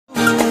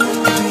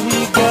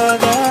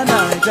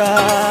Hey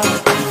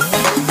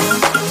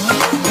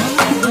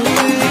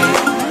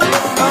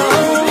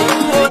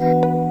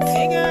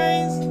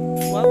guys,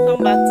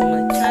 welcome back to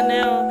my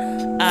channel.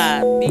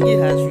 Biggie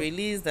has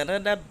released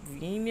another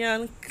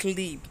reunion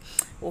clip.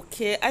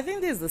 Okay, I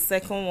think this is the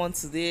second one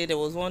today. There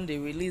was one they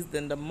released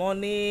in the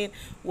morning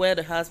where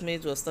the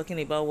housemates was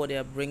talking about what they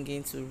are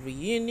bringing to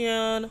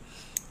reunion.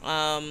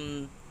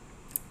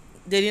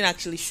 They didn't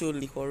actually show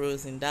Liquor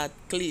Rose in that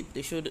clip.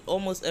 They showed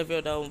almost every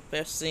other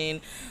person.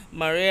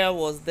 Maria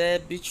was there,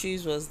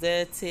 Beatrice was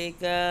there,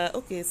 Tega.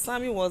 Okay,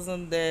 Sammy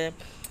wasn't there.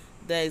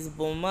 There is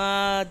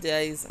Boma,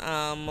 there is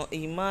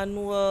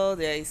Emmanuel,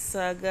 there is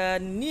Saga,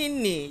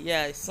 Nini.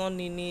 Yeah, I saw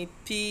Nini.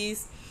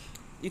 Peace.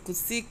 You could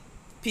see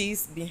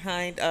Peace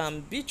behind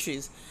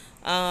Beatrice.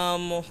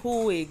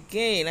 Who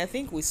again? I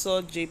think we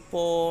saw J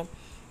Paul.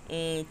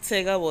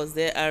 Tega was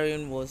there,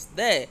 Aaron was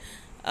there.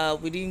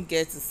 We didn't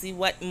get to see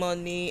White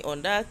Money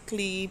on that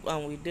clip,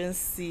 and we didn't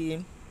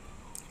see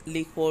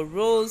Liquor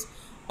Rose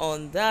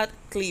on that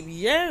clip.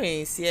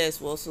 Earrings,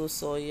 yes, we also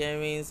saw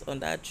earrings on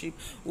that trip.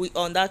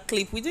 On that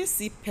clip we didn't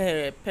see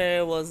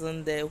Pere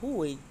wasn't there.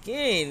 Who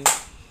again?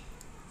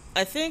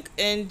 I think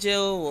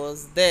Angel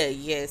was there.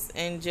 Yes,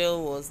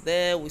 Angel was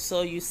there. We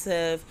saw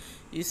Yusuf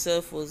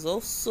was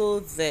also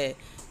there.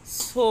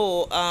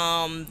 So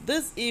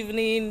this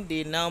evening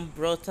they now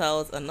brought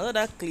out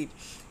another clip.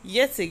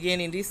 Yet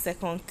again, in this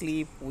second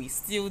clip, we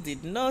still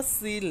did not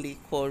see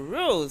Liquor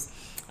Rose.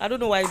 I don't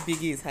know why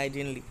Biggie is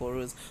hiding Liquor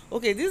Rose.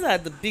 Okay, these are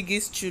the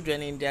biggest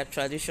children in their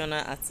traditional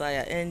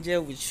attire.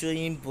 Angel with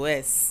showing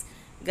breasts.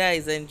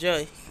 Guys,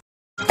 enjoy.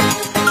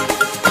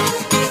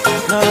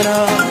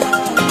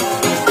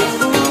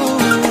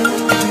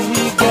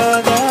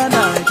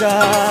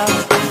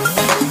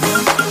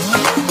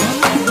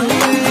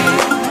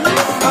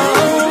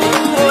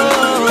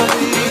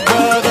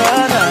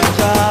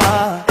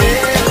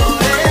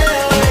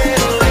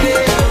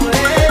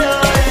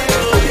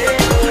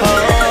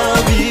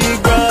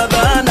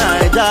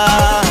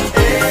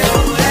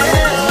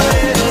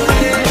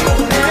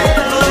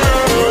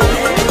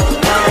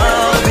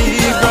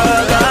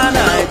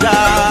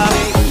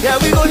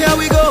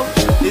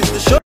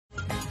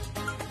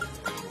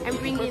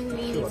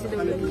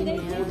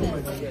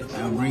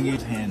 I'm bringing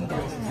 10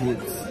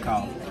 boots,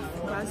 cow.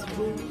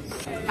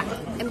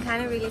 I'm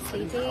kind of really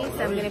sleepy, so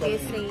I'm gonna be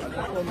asleep.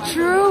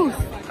 Truth!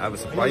 I have a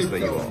surprise for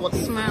you all.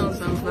 Smiles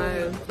and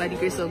vibe, by the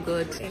grace of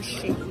God.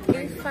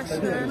 Very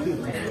fashion.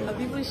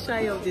 I'm even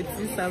shy of the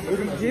things I've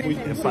been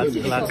With a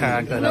particular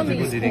character that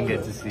people didn't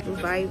get to see.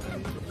 Vibe,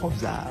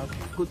 Observe.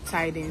 good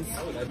tidings,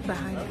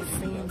 behind the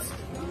scenes.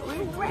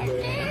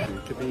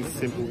 Keeping it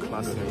simple,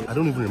 classy. I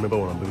don't even remember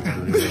what I'm doing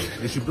to do.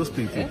 They should just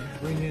play it.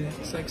 Bringing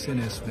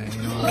sexiness, man,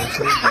 you know.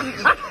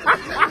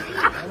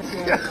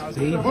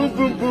 Boom,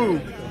 boom,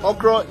 boom.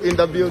 Okra in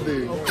the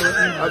building.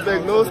 I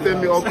beg, no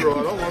send me okra. I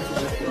don't want to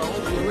be.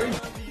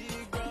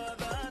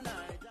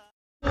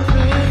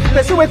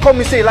 Person will come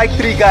and say like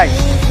 3 guys.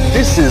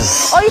 This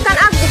is. Or you can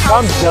ask the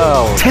Calm house.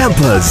 down.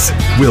 Tempers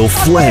will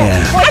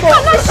flare. I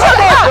cannot shut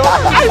up!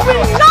 I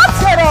will not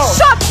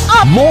shut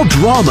up! More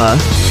drama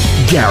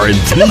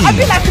guaranteed. I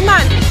feel like,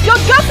 man, your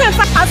girlfriend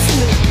asked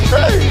me.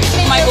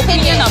 My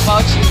opinion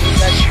about you is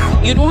that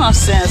you don't have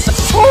sense.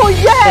 Oh,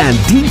 yes! And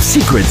deep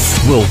secrets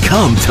will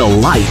come to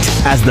light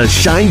as the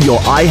Shine Your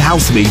Eye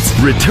housemates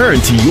return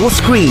to your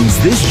screens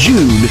this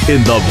June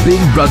in the Big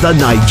Brother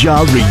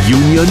Naija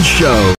reunion show.